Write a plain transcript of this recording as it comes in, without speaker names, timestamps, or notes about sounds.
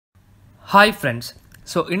Hi friends.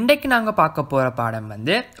 So இன்றைக்கு நாங்க பார்க்க போற பாடம்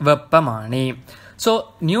வந்து வெப்பமானி. ஸோ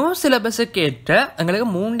நியூ சிலபஸுக்கு ஏற்ற எங்களுக்கு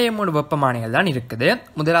மூணு வெப்பமானிகள் தான் இருக்குது.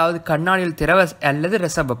 முதலாவது கண்ணாடியில் திரவ அல்லது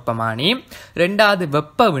ரச வெப்பமானி, ரெண்டாவது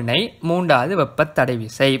வெப்ப வினை, மூன்றாவது வெப்ப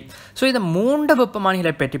தடைவிசை. ஸோ இந்த மூன்று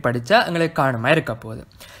வெப்பமானிகளை பற்றி படித்தா எங்களுக்கு காரணமாக இருக்க போகுது.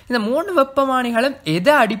 இந்த மூன்று வெப்பமானிகளும்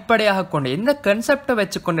எதை அடிப்படையாக கொண்டு எந்த கன்செப்டை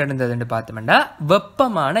வச்சுக்கொண்டு இருந்ததுன்னு பார்த்தோம்னா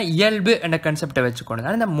வெப்பமான இயல்பு என்ற கன்செப்டை வச்சுக்கொண்டு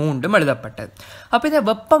தான் இந்த மூன்றும் எழுதப்பட்டது. அப்போ இந்த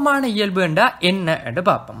வெப்பமான இயல்பு என்றால் என்ன என்று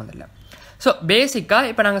பார்ப்போம். முதல்ல ஸோ பேசிக்காக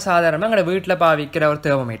இப்போ நாங்கள் சாதாரணமாக எங்களை வீட்டில் பாவிக்கிற ஒரு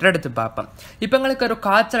தெர்மோமீட்டர் எடுத்து பார்ப்போம். இப்போ எங்களுக்கு ஒரு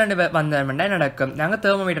காய்ச்சல் வந்தோம்னா நடக்கும், நாங்கள்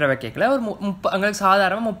தெர்மோமீட்டரை வைக்கல ஒரு எங்களுக்கு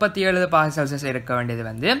சாதாரணமாக 37°C இருக்க வேண்டியது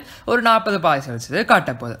வந்து ஒரு 40°C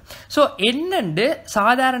காட்டப்போகுது. ஸோ என்னென்று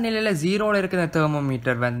சாதாரண நிலையில் 0ல் இருக்கிற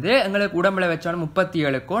தெர்மோமீட்டர் வந்து எங்களுக்கு உடம்புல வச்சோன்னா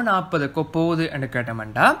 37க்கோ 40க்கோ போகுது என்று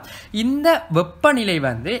கேட்டோம்னா இந்த வெப்பநிலை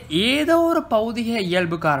வந்து ஏதோ ஒரு பௌதிக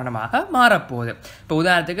இயல்பு காரணமாக மாறப்போகுது. இப்போ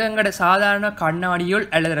உதாரணத்துக்கு எங்களோட சாதாரண கண்ணாடியுள்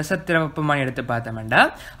அல்லது ரசத்திர வெப்பமான எடுத்து பார்த்தோம்னா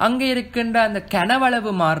அங்க இருக்கின்ற அந்த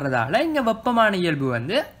கனவளவு மாறுறதால இங்க வெப்பமான இயல்பு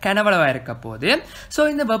வந்து கனவளவா இருக்க போகுது. ஸோ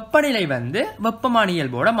இந்த வெப்பநிலை வந்து வெப்பமான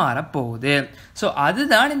இயல்போட மாறப்போகுது. ஸோ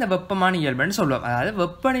அதுதான் இந்த வெப்பமான இயல்புன்னு சொல்லுவோம். அதாவது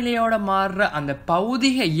வெப்பநிலையோட மாறுற அந்த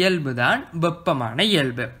பௌதிக இயல்பு தான் வெப்பமான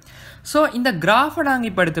இயல்பு. ஸோ இந்த கிராஃபை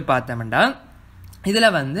நாங்கள் இப்போ எடுத்து பார்த்தோம்னா இதில்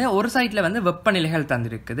வந்து ஒரு சைட்டில் வந்து வெப்பநிலைகள்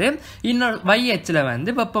தந்திருக்குது, இன்னொரு YHல வந்து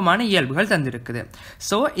வெப்பமான இயல்புகள் தந்திருக்குது.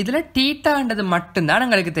 ஸோ இதில் டீட்டான்றது மட்டும்தான்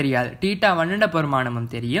எங்களுக்கு தெரியாது. θ1 பெருமானமும்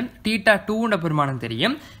தெரியும், θ2 பெருமானம்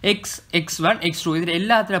தெரியும், x1 x2 இதில்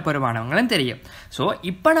எல்லாத்துல பெருமானங்களும் தெரியும். ஸோ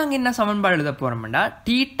இப்போ நாங்கள் என்ன சமன்பாடு எழுத போகிறோம்னா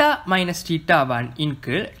θ minus θ1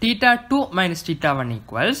 இன்கீழ் θ2 minus θ1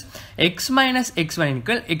 equals x minus x1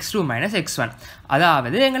 இன்கீழ் x2 minus x1.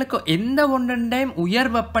 அதாவது எங்களுக்கு எந்த ஒன்றையும் உயர்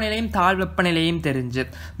வெப்பநிலையும் தாழ் வெப்பநிலையும் தெரிஞ்சு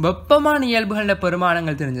வெப்பமான இயல்புகள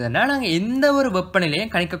பெருமானங்கள் தெரிஞ்சதுன்னா நாங்கள் எந்த ஒரு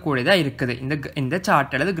வெப்பநிலையும் கணிக்கக்கூடியதா இருக்குது இந்த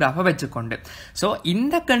சார்ட் அல்லது கிராஃபை வச்சுக்கொண்டு. ஸோ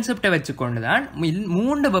இந்த கன்செப்டை வச்சுக்கொண்டு தான்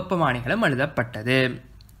 3 வெப்பமானிகளும் எழுதப்பட்டது.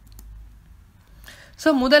 ஸோ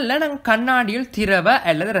முதல்ல நாங்கள் கண்ணாடியில் திரவ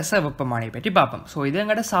அல்லது ரச வெப்பமானியை பற்றி பார்ப்போம். ஸோ இது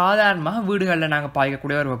எங்கள்கிட்ட சாதாரணமாக வீடுகளில் நாங்கள்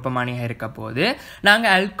பாய்க்கக்கூடிய ஒரு வெப்பமானியாக இருக்க போது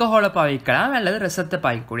நாங்கள் ஆல்கஹாலை பாய்க்கலாம் அல்லது ரசத்தை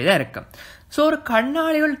பாய்க்கக்கூடியதாக இருக்கும். ஸோ ஒரு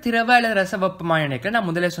கண்ணாடியில் திரவ அல்லது ரச வெப்பமான நிலையில் நான்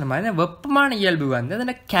முதலே சொன்ன மாதிரி வெப்பமான இயல்பு வந்து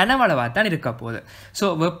அந்த கனவளவாக தான் இருக்க போகுது. ஸோ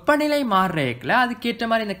வெப்பநிலை மாறுறதுக்குல அதுக்கேற்ற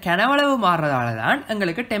மாதிரி இந்த கனவளவு மாறுறதால தான்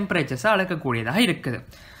எங்களுக்கு டெம்பரேச்சர்ஸை அளக்கக்கூடியதாக இருக்குது.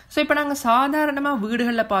 ஸோ இப்போ நாங்கள் சாதாரணமாக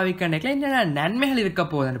வீடுகளில் பாவிக்க என்னென்ன நன்மைகள் இருக்க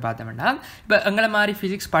போகுதுன்னு பார்த்தோம்னா இப்போ எங்களை மாதிரி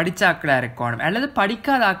ஃபிசிக்ஸ் படித்த ஆக்களாக இருக்கணும் அல்லது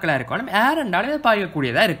படிக்காத ஆக்களாக இருக்கணும், யாருண்டாலும் இதை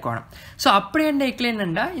பாவிக்கக்கூடியதாக இருக்கணும். ஸோ அப்படி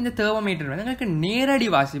என்னென்னா இந்த தெர்மோமீட்டர் வந்து எங்களுக்கு நேரடி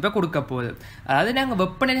வாசிப்பை கொடுக்க போகுது. அதாவது நாங்கள்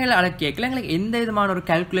வெப்பநிலைகள் அளக்கல எங்களுக்கு எந்த விதமான ஒரு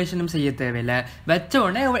கால்குலேஷனும் செய்ய தேவையில்லை, வச்ச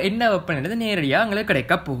உடனே என்ன வெப்பநிலை நேரடியாக எங்களுக்கு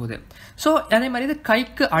கிடைக்க போகுது. ஸோ அதே மாதிரி இது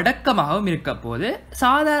கைக்கு அடக்கமாகவும் இருக்க போது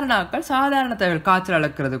சாதாரண ஆக்கள் சாதாரண தேவைகள் காய்ச்சல்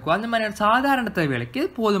அளக்கிறதுக்கோ அந்த மாதிரியான சாதாரண தேவைகளுக்கு இது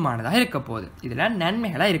போதுமானதாக இருக்க போகுது. இதெல்லாம்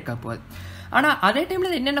நன்மைகளாக இருக்க போகுது. ஆனால் அதே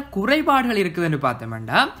டைமில் என்னென்ன குறைபாடுகள் இருக்குதுன்னு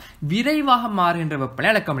பார்த்தோம்னா விரைவாக மாறுகின்ற வெப்பநிலை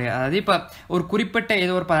அளக்க முடியாது. அதாவது இப்போ ஒரு குறிப்பிட்ட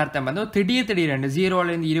ஏதோ ஒரு பதார்த்தம் வந்து திடீர்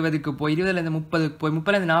 0லேருந்து 20க்கு போய் 20லேருந்து 30க்கு போய்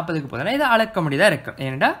 30லேருந்து 40க்கு போதுன்னா இதை அளக்க முடியதாக இருக்கும்.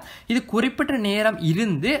 ஏன்னா இது குறிப்பிட்ட நேரம்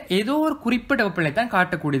இருந்து ஏதோ ஒரு குறிப்பிட்ட வெப்பநிலை தான்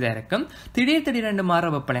காட்டக்கூடியதாக இருக்கும். திடீர்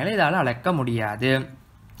மாறுற வெப்பநிலை இதால் அளக்க முடியாது.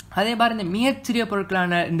 அதே மாதிரி இந்த மிகச்சிறிய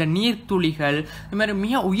பொருட்களான இந்த நீர்த்துளிகள் இந்த மாதிரி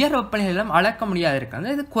மிக உயர் வெப்பநிலையெல்லாம் அளக்க முடியாது இருக்கிறது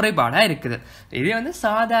இது குறைபாடாக இருக்குது. இது வந்து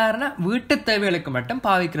சாதாரண வீட்டு தேவைகளுக்கு மட்டும்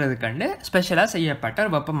பாவிக்கிறதுக்கு ஸ்பெஷலாக செய்யப்பட்ட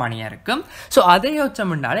ஒரு வெப்பமானியாக இருக்கும். ஸோ அதை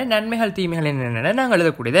யோசிச்சோம்னாலே நன்மைகள் தீமைகள் என்னென்ன நாங்கள்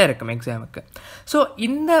எழுதக்கூடியதாக இருக்கும் எக்ஸாமுக்கு. ஸோ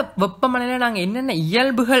இந்த வெப்பமனையில் நாங்கள் என்னென்ன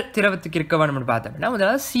இயல்புகள் திரவத்துக்கு இருக்க வேணும்னு பார்த்தோம்னா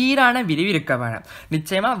முதலாவது சீரான விரிவு இருக்க வேணும்.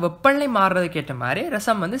 நிச்சயமாக வெப்பநிலை மாறுறதுக்கு ஏற்ற மாதிரி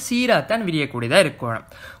ரசம் வந்து சீராகத்தான் விரியக்கூடியதாக இருக்கணும்.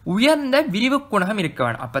 உயர்ந்த விரிவு குணகம் இருக்க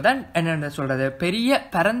வேணும். அப்பதான் என்ன சொல்றது பெரிய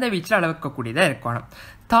பரந்த வீச்சில் அளக்கக்கூடியதா இருக்கணும்.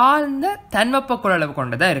 தாழ்ந்த தன்வெப்ப கொள்ளளவு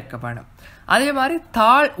கொண்டதா இருக்க வேணும். அதே மாதிரி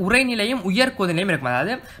தாழ் உரைநிலையும் உயர் கொதிநிலையும் இருக்கும்.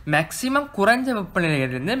 அதாவது மேக்சிமம் குறைஞ்ச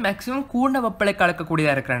வெப்பநிலையிலிருந்து மேக்சிமம் கூண்ட வெப்பநிலைக்கு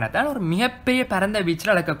அளக்கக்கூடியதா இருக்கிறதா ஒரு மிகப்பெரிய பரந்த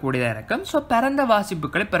வீச்சில் அளக்கக்கூடியதா இருக்கும். ஸோ பரந்த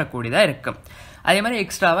வாசிப்புகளை பெறக்கூடியதா இருக்கும். அதே மாதிரி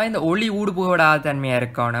எக்ஸ்ட்ராவாக இந்த ஒளி ஊடுபோடாத தன்மையாக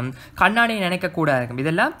இருக்கணும், கண்ணாடியை நினைக்கக்கூடாது இருக்கும்.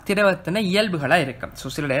 இதெல்லாம் திரவத்தின இயல்புகளாக இருக்கும்.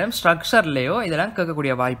 ஸோ சில நேரம் ஸ்ட்ரக்சர்லேயோ இதெல்லாம்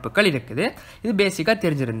கேட்கக்கூடிய வாய்ப்புகள் இருக்குது. இது பேசிக்காக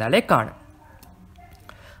தெரிஞ்சிருந்தாலே காணும்.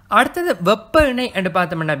 அடுத்தது வெப்ப இணை என்று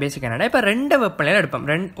பார்த்தோம்னா பேசிக் என்னன்னா இப்போ 2 வெப்பநிலை எடுப்போம்.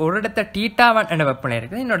 ஒரு இடத்த θ1 என்ற வெப்பநிலை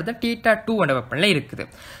இருக்குது, இன்னொரு இடத்த θ2 என்ற வெப்பநிலை இருக்குது.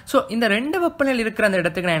 ஸோ இந்த 2 வெப்பநிலை இருக்கிற அந்த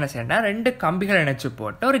இடத்துக்கு நான் என்ன செய்யறேன்னா 2 கம்பிகள் இணைச்சு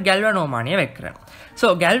போட்டு ஒரு கெல்வனோமானியை வைக்கிறேன். ஸோ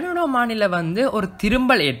கெல்வனோமானியில் வந்து ஒரு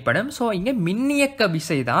திரும்பல் ஏற்படும். ஸோ இங்கே மின்னியக்க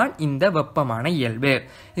விசை தான் இந்த வெப்பமான இயல்பு.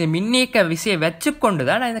 இந்த மின்னியக்க விசையை வச்சுக்கொண்டு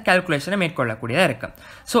தான் நான் இந்த கால்குலேஷனை மேற்கொள்ளக்கூடியதாக இருக்கும்.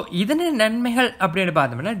 ஸோ இதன் நன்மைகள் அப்படின்னு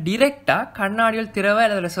பார்த்தோம்னா டிரெக்டாக கண்ணாடியில் திரவ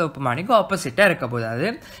அல்லது ரச வெப்பமானிக்கு ஆப்போசிட்டாக இருக்க போது.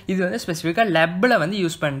 இது வந்து ஸ்பெசிஃபிக்காக லேப்பில் வந்து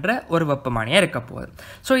யூஸ் பண்ணுற ஒரு வெப்பமானியாக இருக்க போகுது.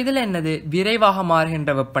 ஸோ இதில் என்னது, விரைவாக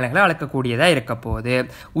மாறுகின்ற வெப்பநிலைகளை அளக்கக்கூடியதாக இருக்க போகுது,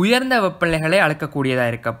 உயர்ந்த வெப்பநிலைகளை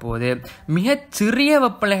அளக்கக்கூடியதாக இருக்க போகுது, மிகச் சிறிய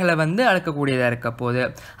வெப்பநிலைகளை வந்து அளக்கக்கூடியதாக இருக்க போகுது.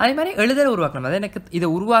 அதே மாதிரி எழுதல் உருவாக்கணும். அதாவது எனக்கு இதை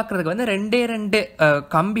உருவாக்குறதுக்கு வந்து 2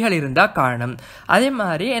 கம்பிகள் இருந்தால் காணும். அதே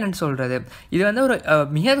மாதிரி என்னென்னு சொல்கிறது, இது வந்து ஒரு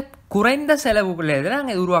மிக குறைந்த செலவுக்குள்ள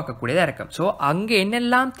நாங்கள் உருவாக்கக்கூடியதாக இருக்கும். ஸோ அங்கே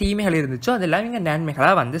என்னெல்லாம் தீமைகள் இருந்துச்சோ அதெல்லாம் இங்கே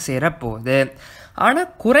நன்மைகளாக வந்து சேரப்போகுது. ஆனால்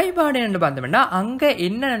குறைபாடு என்று பார்த்தோம்னா அங்கே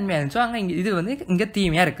என்ன நன்மையாக இருந்துச்சோ அங்கே இது வந்து இங்கே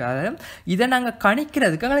தீமையாக இருக்காது. இதை நாங்கள்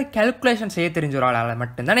கணிக்கிறதுக்கு அங்கே கேல்குலேஷன் செய்ய தெரிஞ்ச ஒரு ஆளால்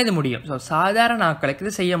மட்டும்தான் இது முடியும். ஸோ சாதாரண ஆட்களுக்கு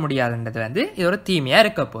இது செய்ய முடியாதுன்றது வந்து இது ஒரு தீமையாக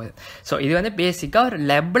இருக்க போகுது. ஸோ இது வந்து பேசிக்காக ஒரு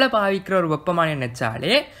லெப்பில் பாவிக்கிற ஒரு வெப்பமானி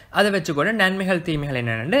நினைச்சாலே அதை வச்சுக்கொண்டு நன்மைகள் தீமைகள்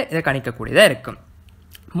என்னென்னு இதை கணிக்கக்கூடியதாக இருக்கும்.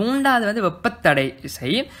 மூன்றாவது வந்து வெப்பத்தடை விசை.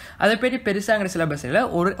 அதை பற்றி பெருசாங்கிற சிலபஸில்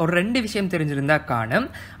ஒரு 2 விஷயம் தெரிஞ்சிருந்தா காணும்.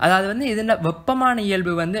 அதாவது வந்து இதில் வெப்பமான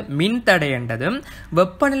இயல்பு வந்து மின்தடை என்றதும்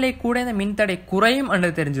வெப்பநிலை கூட இந்த மின்தடை குறையும்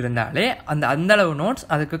என்று தெரிஞ்சிருந்தாலே அந்த அளவு நோட்ஸ்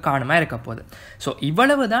அதுக்கு காணுமா இருக்க போகுது. ஸோ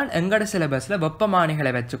இவ்வளவு தான் எங்களோட சிலபஸில்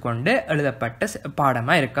வெப்பமானிகளை வச்சுக்கொண்டு எழுதப்பட்ட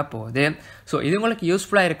பாடமாக இருக்க போகுது. ஸோ இது உங்களுக்கு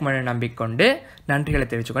யூஸ்ஃபுல்லாக இருக்குமென்னு நம்பிக்கொண்டு நன்றிகளை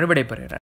தெரிவித்துக்கொண்டு விடைபெறுகிறேன்.